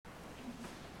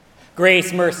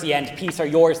Grace, mercy, and peace are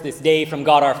yours this day from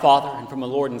God our Father and from our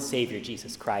Lord and Savior,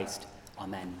 Jesus Christ.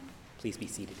 Amen. Please be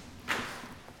seated.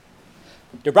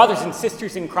 Dear brothers and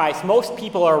sisters in Christ, most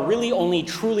people are really only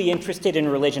truly interested in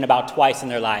religion about twice in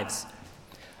their lives.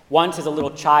 Once as a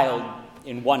little child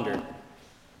in wonder.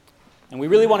 And we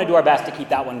really want to do our best to keep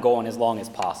that one going as long as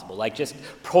possible. Like just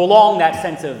prolong that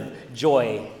sense of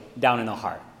joy down in the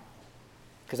heart.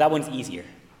 Because that one's easier.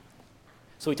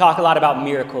 So we talk a lot about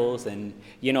miracles and,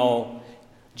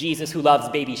 Jesus who loves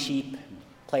baby sheep,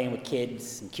 playing with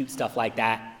kids and cute stuff like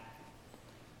that.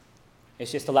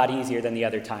 It's just a lot easier than the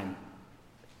other time.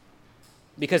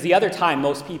 Because the other time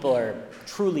most people are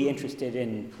truly interested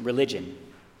in religion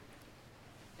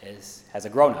is as a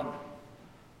grown-up,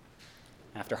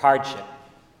 after hardship,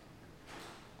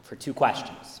 for two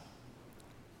questions.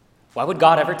 Why would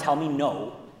God ever tell me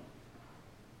no?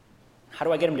 How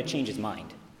do I get him to change his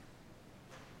mind?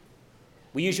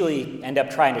 We usually end up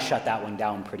trying to shut that one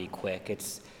down pretty quick.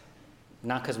 It's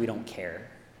not because we don't care.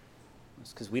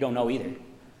 It's because we don't know either.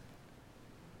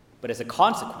 But as a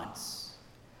consequence,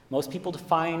 most people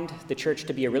find the church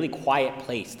to be a really quiet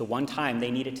place, the one time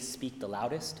they need it to speak the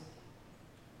loudest.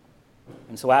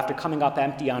 And so after coming up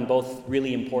empty on both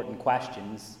really important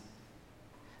questions,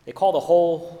 they call the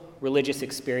whole religious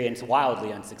experience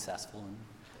wildly unsuccessful and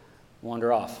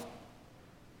wander off.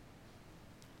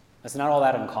 That's not all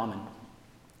that uncommon.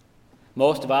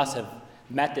 Most of us have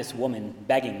met this woman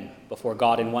begging before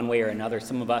God in one way or another.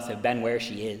 Some of us have been where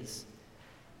she is.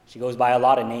 She goes by a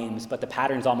lot of names, but the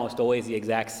pattern's almost always the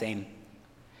exact same.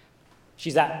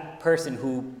 She's that person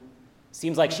who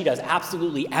seems like she does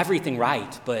absolutely everything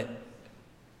right, but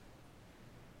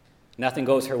nothing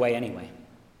goes her way anyway.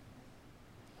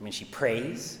 She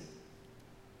prays.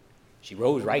 She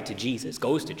rose right to Jesus,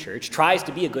 goes to church, tries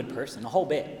to be a good person, a whole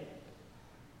bit.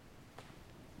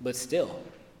 But still,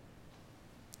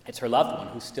 it's her loved one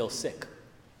who's still sick,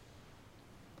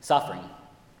 suffering,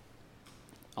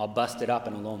 all busted up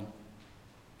and alone.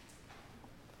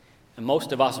 And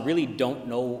most of us really don't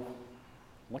know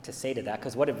what to say to that,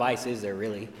 because what advice is there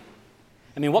really?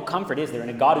 What comfort is there in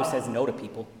a God who says no to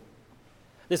people?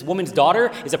 This woman's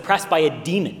daughter is oppressed by a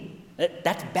demon.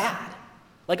 That's bad.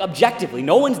 Like objectively,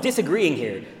 no one's disagreeing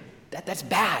here. That's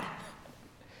bad.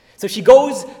 So she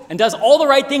goes and does all the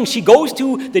right things. She goes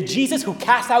to the Jesus who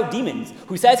casts out demons,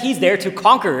 who says he's there to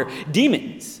conquer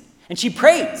demons. And she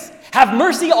prays, "Have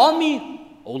mercy on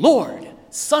me, O Lord,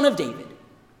 Son of David."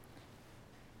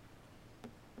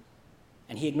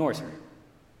 And he ignores her.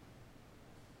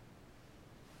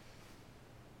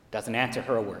 Doesn't answer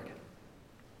her a word.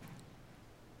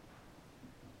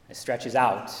 It stretches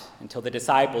out until the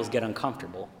disciples get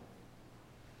uncomfortable.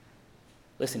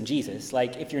 Listen, Jesus,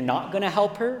 if you're not going to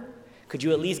help her, could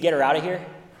you at least get her out of here?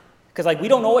 Because, we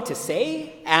don't know what to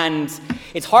say, and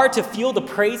it's hard to feel the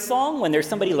praise song when there's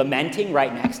somebody lamenting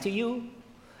right next to you.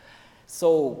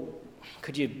 So,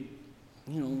 could you,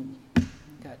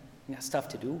 got stuff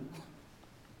to do?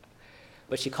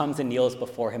 But she comes and kneels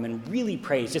before him and really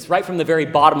prays, just right from the very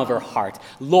bottom of her heart,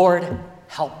 "Lord,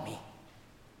 help me."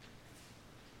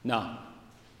 No.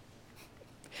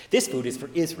 This food is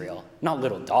for Israel, not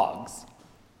little dogs.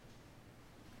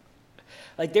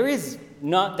 There is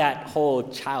not that whole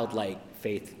childlike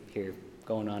faith here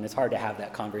going on. It's hard to have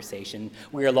that conversation.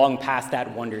 We are long past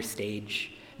that wonder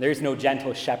stage. There's no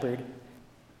gentle shepherd.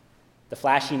 The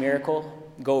flashy miracle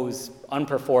goes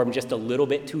unperformed just a little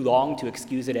bit too long to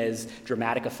excuse it as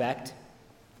dramatic effect.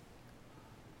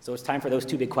 So it's time for those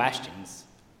two big questions.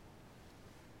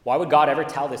 Why would God ever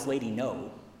tell this lady no?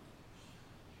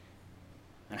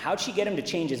 And how'd she get him to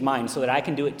change his mind so that I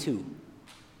can do it too?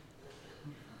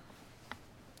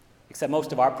 Except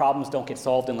most of our problems don't get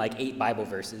solved in 8 Bible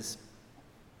verses.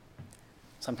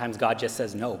 Sometimes God just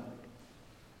says no.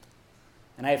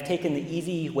 And I have taken the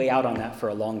easy way out on that for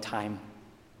a long time.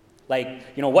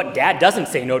 What dad doesn't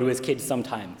say no to his kids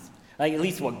sometimes? At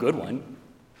least what good one?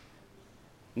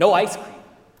 No ice cream,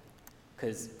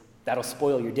 because that'll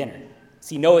spoil your dinner.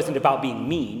 See, no isn't about being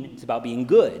mean, it's about being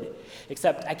good.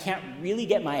 Except I can't really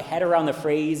get my head around the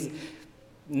phrase,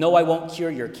 "No, I won't cure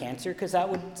your cancer," because that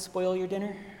would spoil your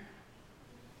dinner.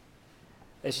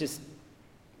 It's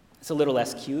a little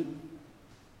less cute.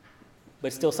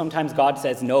 But still, sometimes God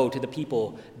says no to the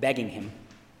people begging him.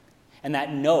 And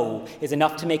that no is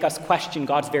enough to make us question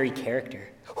God's very character,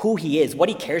 who he is, what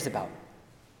he cares about.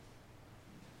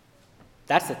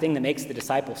 That's the thing that makes the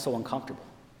disciples so uncomfortable.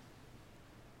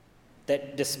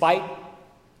 That despite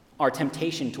our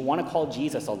temptation to want to call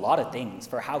Jesus a lot of things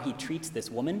for how he treats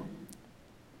this woman,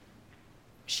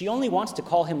 she only wants to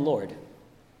call him Lord.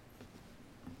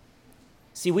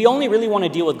 See, we only really want to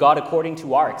deal with God according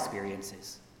to our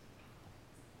experiences.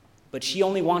 but she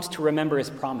only wants to remember his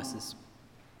promises.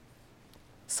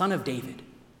 Son of David,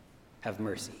 have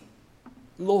mercy.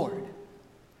 Lord,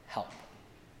 help.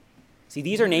 See,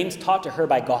 these are names taught to her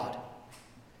by God.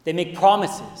 They make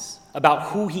promises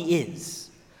about who he is,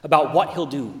 about what he'll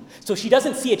do. So she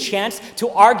doesn't see a chance to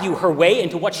argue her way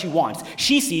into what she wants.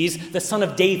 She sees the Son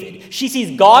of David. She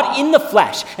sees God in the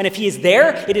flesh. And if he is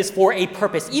there, it is for a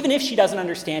purpose, even if she doesn't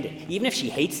understand it, even if she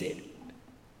hates it.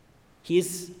 He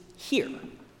is here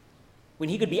when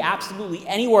he could be absolutely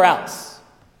anywhere else.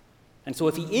 And so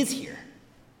if he is here,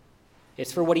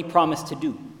 it's for what he promised to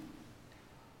do.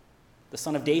 The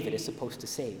Son of David is supposed to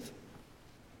save.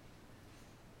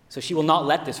 So she will not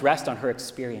let this rest on her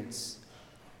experience.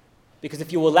 Because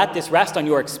if you will let this rest on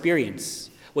your experience,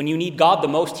 when you need God the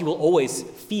most, he will always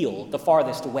feel the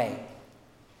farthest away.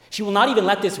 She will not even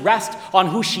let this rest on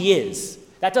who she is.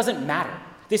 That doesn't matter.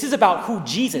 This is about who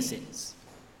Jesus is.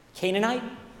 Canaanite?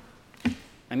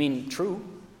 I mean, true.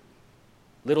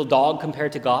 Little dog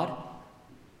compared to God?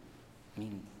 I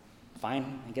mean,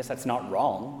 fine. I guess that's not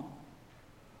wrong.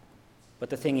 But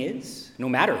the thing is, no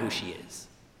matter who she is,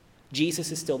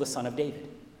 Jesus is still the Son of David.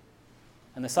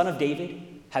 And the Son of David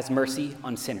has mercy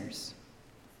on sinners.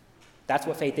 That's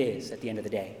what faith is at the end of the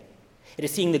day. It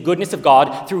is seeing the goodness of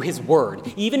God through his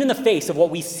word, even in the face of what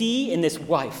we see in this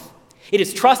life. It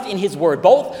is trust in his word,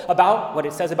 both about what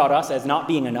it says about us as not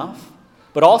being enough,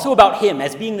 but also about him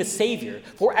as being the Savior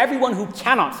for everyone who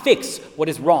cannot fix what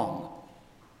is wrong.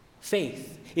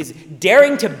 Faith is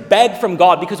daring to beg from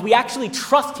God because we actually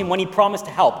trust him when he promised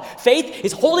to help. Faith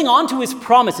is holding on to his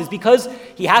promises because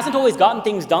he hasn't always gotten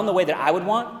things done the way that I would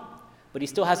want, but he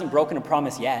still hasn't broken a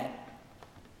promise yet.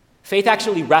 Faith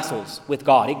actually wrestles with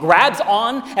God. It grabs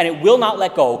on and it will not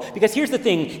let go. Because here's the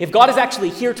thing, if God is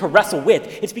actually here to wrestle with,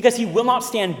 it's because he will not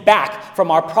stand back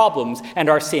from our problems and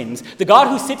our sins. The God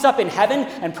who sits up in heaven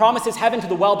and promises heaven to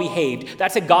the well-behaved,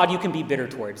 that's a God you can be bitter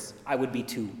towards. I would be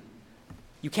too.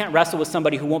 You can't wrestle with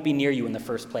somebody who won't be near you in the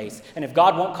first place. And if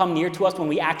God won't come near to us when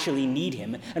we actually need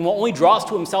him, and will only draw us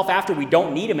to himself after we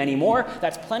don't need him anymore,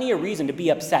 that's plenty of reason to be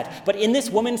upset. But in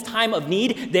this woman's time of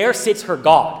need, there sits her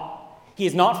God. He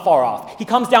is not far off. He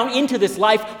comes down into this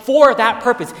life for that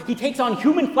purpose. He takes on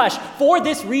human flesh for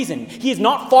this reason. He is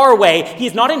not far away. He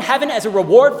is not in heaven as a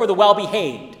reward for the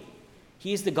well-behaved.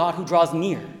 He is the God who draws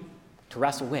near to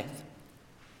wrestle with.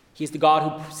 He is the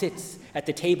God who sits at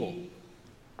the table,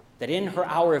 that in her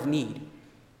hour of need,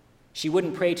 she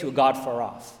wouldn't pray to a God far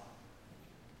off,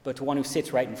 but to one who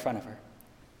sits right in front of her.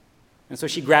 And so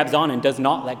she grabs on and does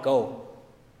not let go.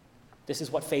 This is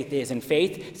what faith is. And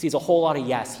faith sees a whole lot of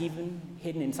yes, even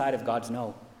hidden inside of God's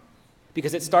no.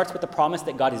 Because it starts with the promise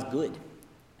that God is good.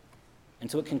 And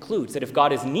so it concludes that if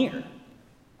God is near,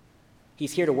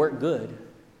 he's here to work good,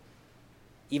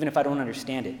 even if I don't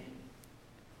understand it.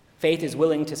 Faith is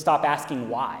willing to stop asking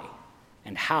why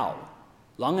and how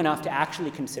long enough to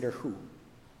actually consider who.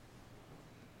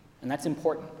 And that's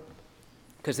important,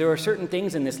 because there are certain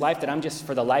things in this life that I'm just,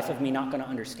 for the life of me, not going to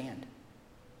understand.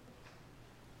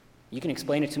 You can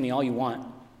explain it to me all you want,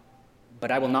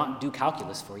 but I will not do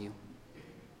calculus for you.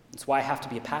 That's why I have to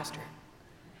be a pastor.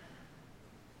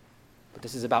 But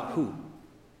this is about who.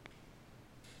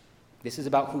 This is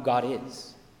about who God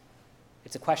is.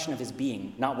 It's a question of his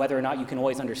being, not whether or not you can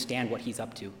always understand what he's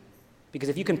up to. Because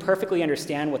if you can perfectly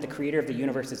understand what the creator of the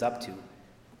universe is up to,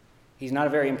 he's not a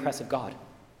very impressive God.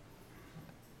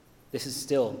 This is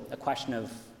still a question of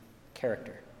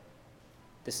character.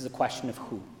 This is a question of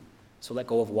who. So let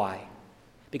go of why.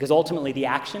 Because ultimately the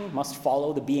action must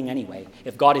follow the being anyway.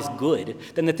 If God is good,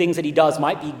 then the things that he does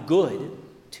might be good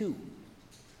too.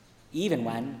 Even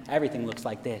when everything looks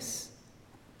like this.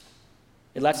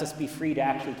 It lets us be free to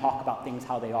actually talk about things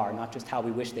how they are, not just how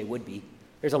we wish they would be.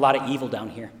 There's a lot of evil down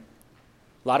here.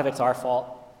 A lot of it's our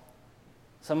fault.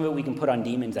 Some of it we can put on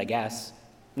demons, I guess.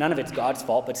 None of it's God's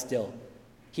fault, but still.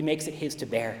 He makes it his to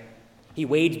bear. He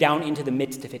wades down into the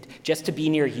midst of it just to be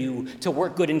near you, to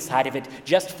work good inside of it,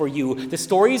 just for you. The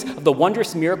stories of the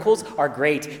wondrous miracles are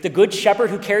great. The good shepherd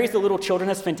who carries the little children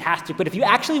is fantastic. But if you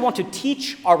actually want to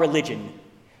teach our religion,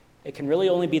 it can really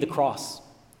only be the cross.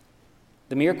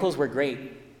 The miracles were great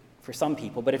for some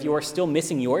people, but if you are still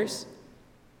missing yours,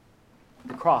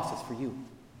 the cross is for you.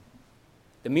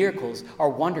 The miracles are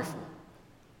wonderful.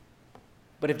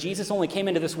 But if Jesus only came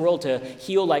into this world to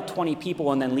heal like 20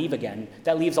 people and then leave again,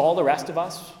 that leaves all the rest of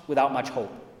us without much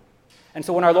hope. And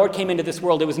so when our Lord came into this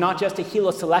world, it was not just to heal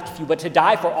a select few, but to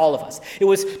die for all of us. It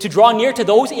was to draw near to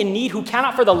those in need who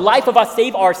cannot for the life of us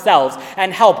save ourselves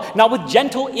and help, not with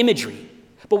gentle imagery,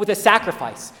 but with a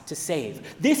sacrifice to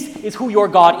save. This is who your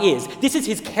God is. This is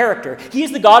his character. He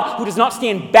is the God who does not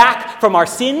stand back from our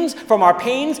sins, from our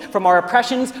pains, from our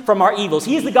oppressions, from our evils.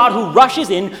 He is the God who rushes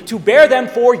in to bear them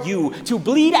for you, to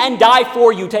bleed and die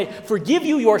for you, to forgive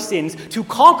you your sins, to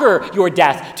conquer your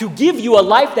death, to give you a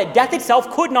life that death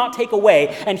itself could not take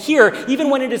away. And here, even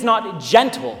when it is not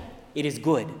gentle, it is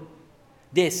good.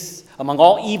 This, among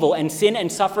all evil and sin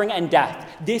and suffering and death,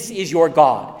 this is your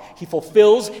God. He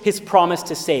fulfills his promise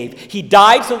to save. He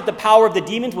died so that the power of the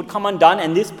demons would come undone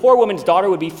and this poor woman's daughter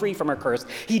would be free from her curse.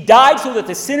 He died so that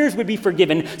the sinners would be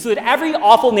forgiven, so that every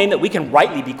awful name that we can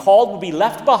rightly be called would be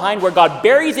left behind where God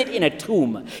buries it in a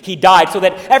tomb. He died so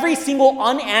that every single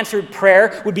unanswered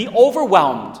prayer would be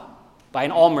overwhelmed by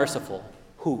an all-merciful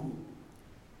who.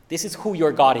 This is who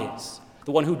your God is,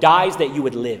 the one who dies that you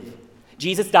would live.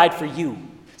 Jesus died for you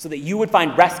so that you would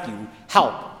find rescue,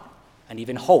 help, and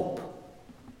even hope,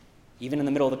 even in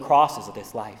the middle of the crosses of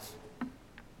this life.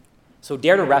 So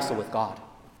dare to wrestle with God.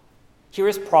 Hear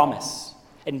his promise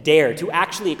and dare to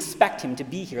actually expect him to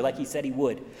be here like he said he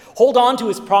would. Hold on to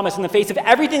his promise in the face of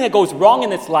everything that goes wrong in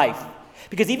this life.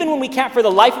 Because even when we can't for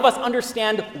the life of us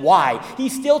understand why, he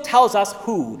still tells us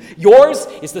who. Yours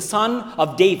is the Son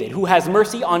of David, who has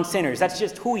mercy on sinners. That's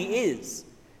just who he is.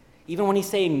 Even when he's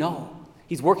saying no,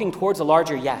 he's working towards a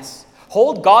larger yes.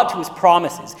 Hold God to his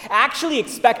promises. Actually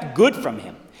expect good from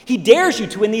him. He dares you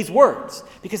to in these words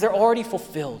because they're already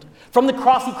fulfilled. From the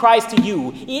cross he cries to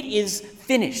you, it is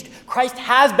finished. Christ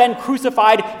has been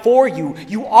crucified for you.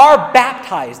 You are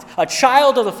baptized, a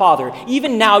child of the Father.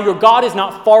 Even now your God is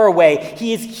not far away.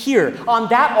 He is here on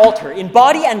that altar in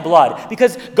body and blood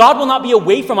because God will not be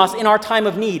away from us in our time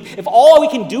of need. If all we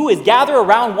can do is gather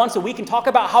around once a week and talk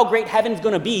about how great heaven's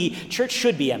going to be, church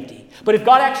should be empty. But if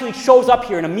God actually shows up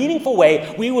here in a meaningful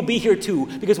way, we will be here too.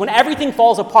 Because when everything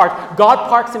falls apart, God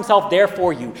parks himself there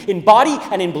for you. In body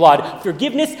and in blood,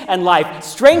 forgiveness and life,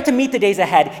 strength to meet the days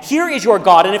ahead. Here is your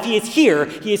God, and if he is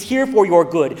here for your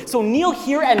good. So kneel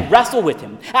here and wrestle with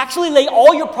him. Actually lay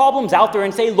all your problems out there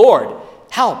and say, Lord,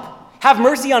 help. Have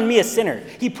mercy on me, a sinner.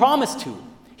 He promised to.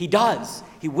 He does.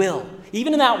 He will.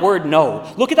 Even in that word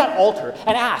no, look at that altar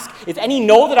and ask, is any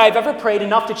no that I've ever prayed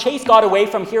enough to chase God away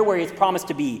from here where he has promised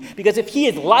to be? Because if he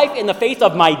is life in the face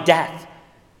of my death,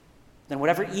 then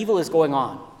whatever evil is going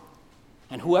on,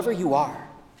 and whoever you are,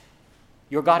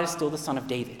 your God is still the Son of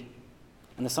David.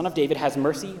 And the Son of David has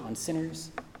mercy on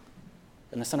sinners,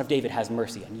 and the Son of David has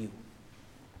mercy on you.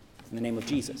 In the name of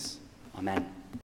Jesus, amen.